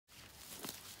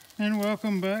And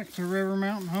welcome back to River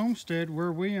Mountain Homestead,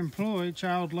 where we employ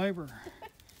child labor.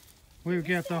 We've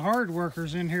got the hard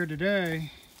workers in here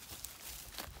today.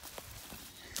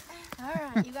 All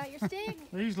right, you got your stick?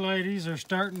 These ladies are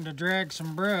starting to drag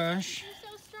some brush.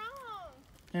 You're so strong.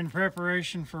 In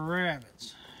preparation for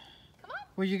rabbits. Come on.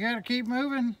 Well, you got to keep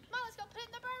moving. Come on, let's go put it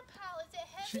in the burn pile. Is it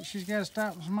heavy? She's got to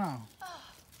stop and smile. Oh.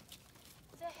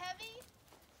 Is it heavy?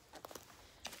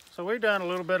 So we've done a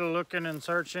little bit of looking and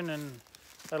searching and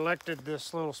elected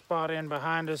this little spot in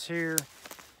behind us here,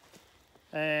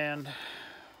 and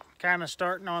kind of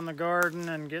starting on the garden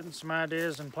and getting some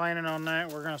ideas and planning on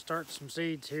that. We're going to start some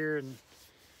seeds here in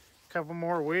a couple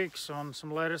more weeks on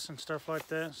some lettuce and stuff like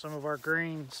that, some of our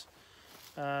greens.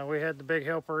 We had the big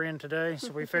helper in today,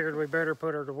 so we figured we better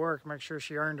put her to work, make sure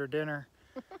she earned her dinner.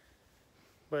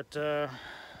 But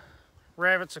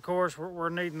rabbits, of course, we're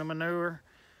needing the manure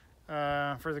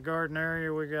for the garden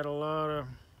area. We got a lot of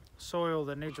soil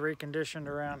that needs reconditioned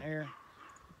around here.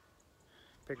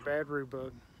 Big bad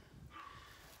rhubarb.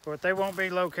 But they won't be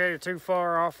located too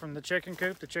far off from the chicken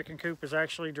coop. The chicken coop is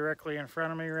actually directly in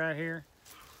front of me right here.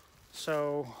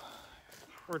 So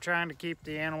we're trying to keep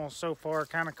the animals so far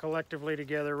kind of collectively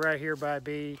together right here by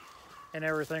B, and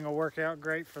everything will work out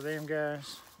great for them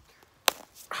guys.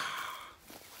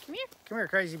 Come here. Come here,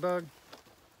 crazy bug.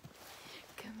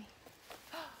 Come here.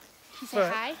 Can you say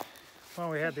hi? Well,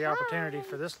 we had the opportunity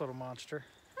for this little monster.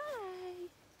 Hi.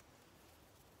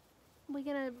 We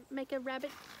gonna make a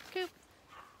rabbit coop?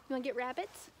 You wanna get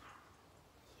rabbits?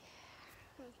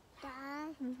 Dog.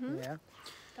 Yeah.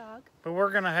 Dog. But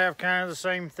we're gonna have kind of the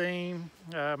same theme.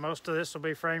 Most of this will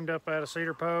be framed up out of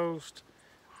cedar post.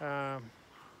 Kind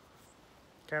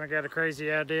of got a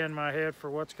crazy idea in my head for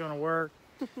what's gonna work.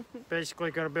 Basically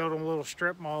gonna build them a little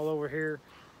strip mall over here,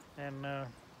 and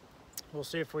we'll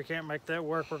see if we can't make that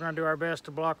work. We're going to do our best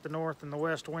to block the north and the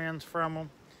west winds from them,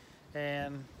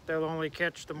 and they'll only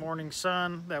catch the morning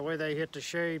sun. That way they hit the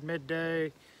shade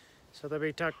midday, so they'll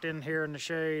be tucked in here in the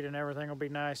shade, and everything will be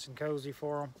nice and cozy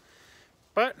for them.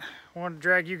 But I wanted to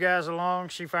drag you guys along.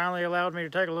 She finally allowed me to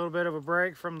take a little bit of a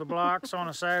break from the blocks on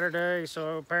a Saturday,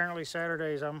 so apparently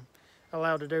Saturdays I'm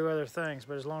allowed to do other things,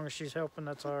 but as long as she's helping,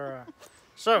 that's all right.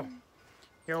 So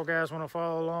y'all guys want to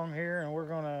follow along here, and we're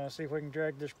going to see if we can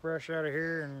drag this brush out of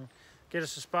here and get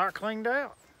us a spot cleaned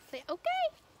out. Say okay.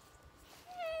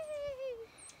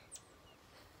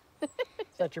 Is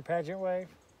that your pageant wave?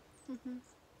 Mm-hmm.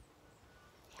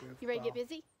 You ready to get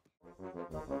busy?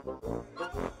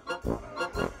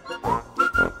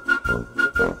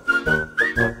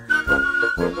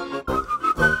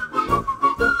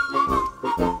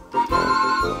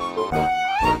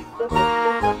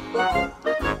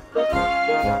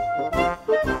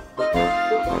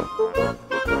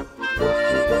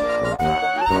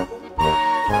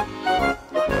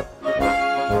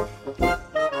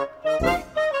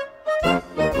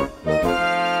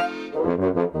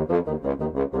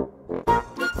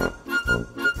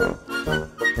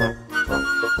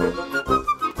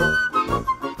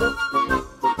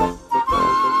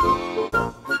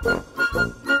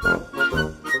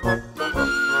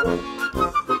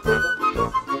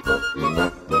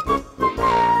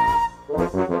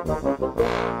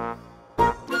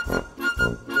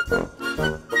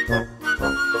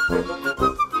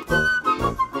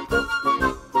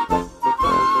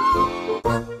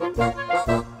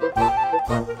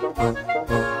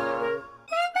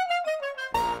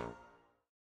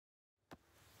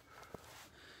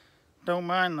 Don't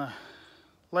mind the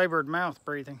labored mouth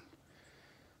breathing.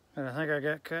 But I think I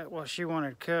got cut what she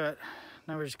wanted cut.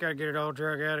 Now we just got to get it all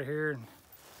drug out of here and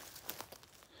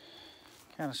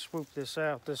kind of swoop this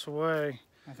out this way.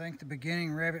 I think the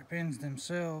beginning rabbit pens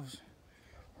themselves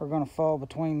are going to fall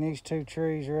between these two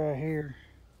trees right here,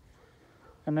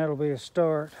 and that'll be a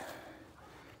start.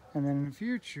 And then in the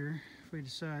future, if we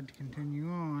decide to continue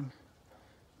on,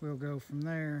 we'll go from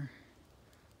there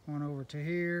on over to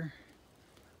here,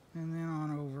 and then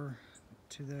on over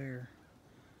to there.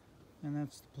 And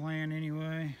that's the plan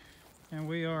anyway. And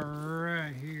we are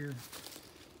right here.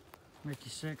 Make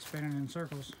you sick spinning in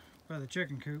circles by the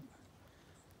chicken coop.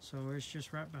 So it's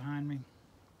just right behind me.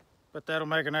 But that'll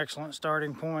make an excellent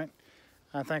starting point.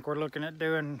 I think we're looking at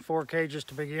doing 4 cages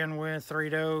to begin with, 3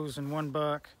 does and 1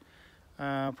 buck.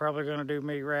 Probably gonna do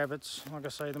meat rabbits. Like I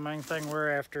say, the main thing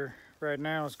we're after right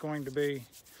now is going to be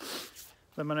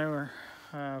the manure.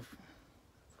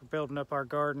 For building up our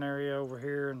garden area over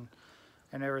here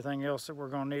and everything else that we're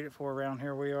gonna need it for around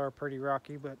here. We are pretty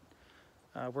rocky, but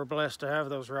we're blessed to have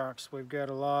those rocks. We've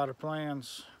got a lot of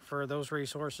plans for those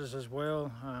resources as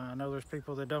well. I know there's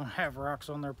people that don't have rocks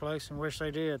on their place and wish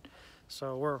they did.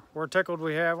 So we're tickled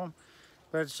we have them.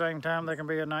 But at the same time, they can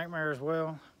be a nightmare as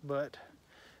well. But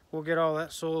we'll get all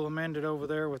that soil amended over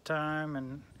there with time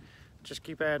and just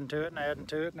keep adding to it and adding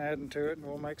to it and adding to it, and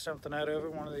we'll make something out of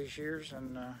it one of these years,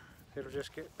 and it'll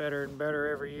just get better and better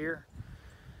every year.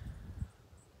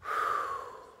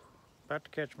 About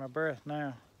to catch my breath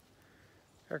now.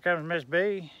 Here comes Miss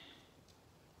B.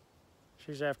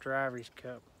 She's after Ivory's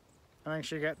cup. I think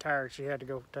she got tired. She had to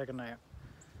go take a nap.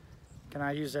 Can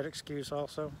I use that excuse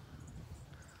also?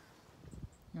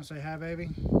 You want to say hi, baby?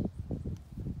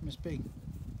 Miss B.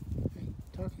 Hey,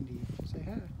 talking to you. Say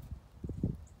hi.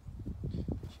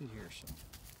 She's here, so.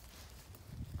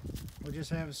 We'll just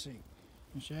have a seat.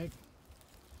 You shake?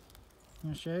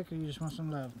 You shake, or you just want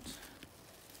some love?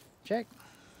 Shake.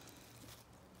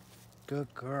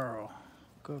 Good girl.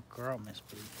 Good girl, Miss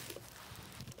B.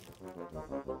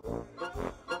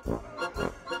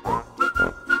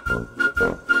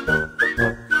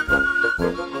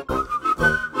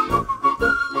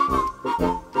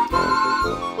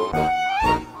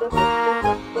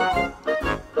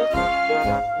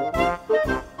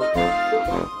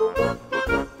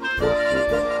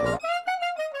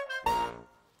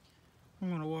 I'm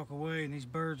gonna walk away and these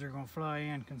birds are gonna fly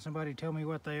in. Can somebody tell me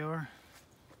what they are?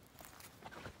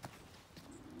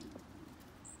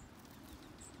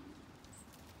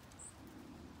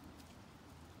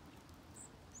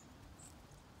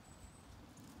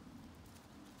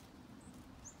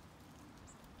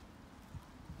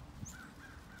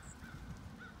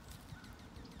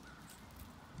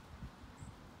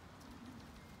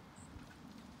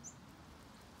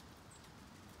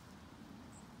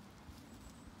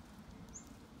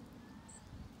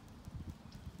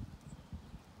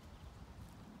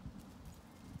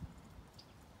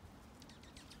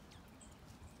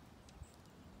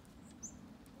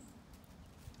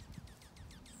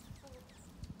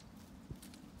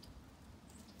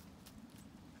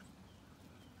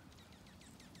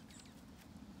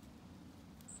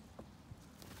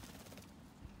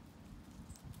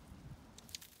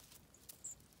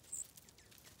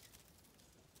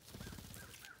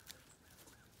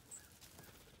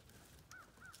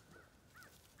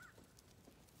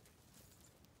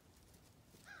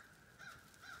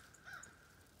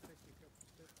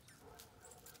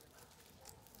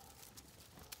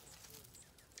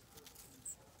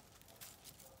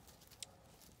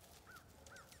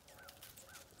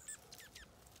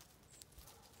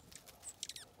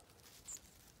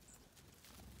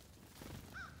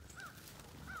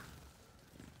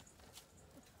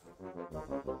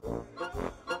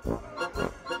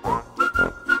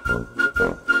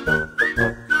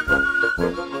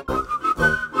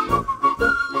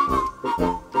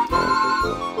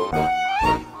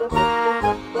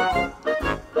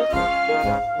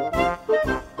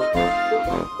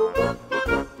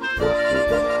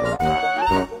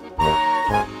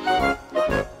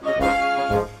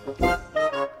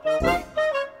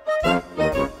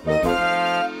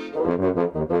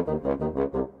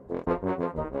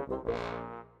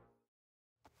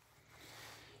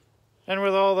 And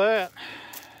with all that,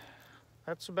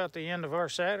 that's about the end of our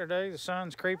Saturday. The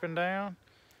sun's creeping down.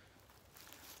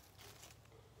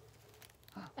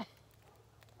 Did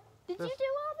you do all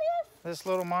this? This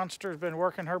little monster's been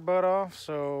working her butt off,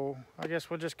 so I guess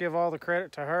we'll just give all the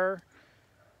credit to her.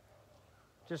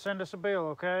 Just send us a bill,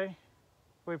 okay?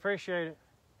 We appreciate it.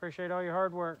 Appreciate all your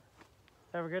hard work.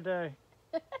 Have a good day.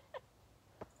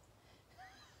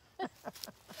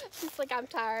 She's like, I'm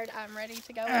tired. I'm ready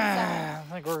to go inside. I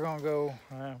think we're gonna go,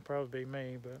 probably be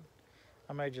me, but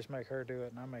I may just make her do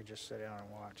it and I may just sit down and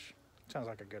watch. Sounds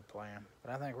like a good plan.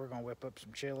 But I think we're gonna whip up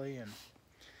some chili and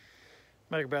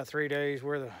make about 3 days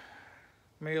worth of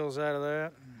meals out of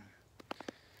that. And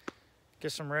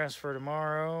get some rest for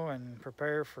tomorrow and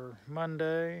prepare for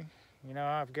Monday. You know,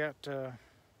 I've got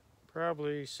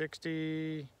probably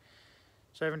 60-70%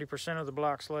 of the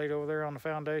blocks laid over there on the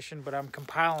foundation, but I'm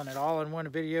compiling it all in one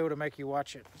video to make you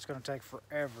watch it. It's going to take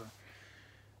forever,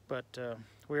 but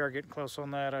we are getting close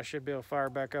on that. I should be able to fire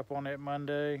back up on it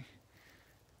Monday.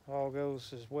 All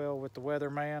goes as well with the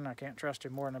weatherman. I can't trust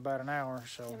him more than about an hour,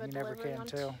 so you never can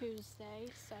tell.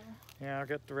 Tuesday, so. Yeah, I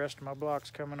got the rest of my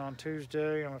blocks coming on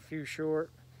Tuesday. I'm a few short,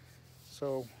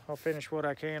 so I'll finish what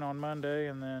I can on Monday,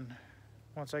 and then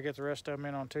once I get the rest of them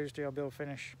in on Tuesday, I'll be able to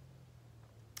finish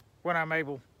when I'm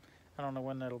able. I don't know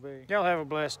when that'll be. Y'all have a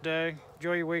blessed day.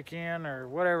 Enjoy your weekend or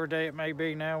whatever day it may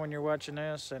be now when you're watching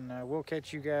this, and we'll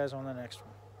catch you guys on the next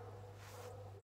one.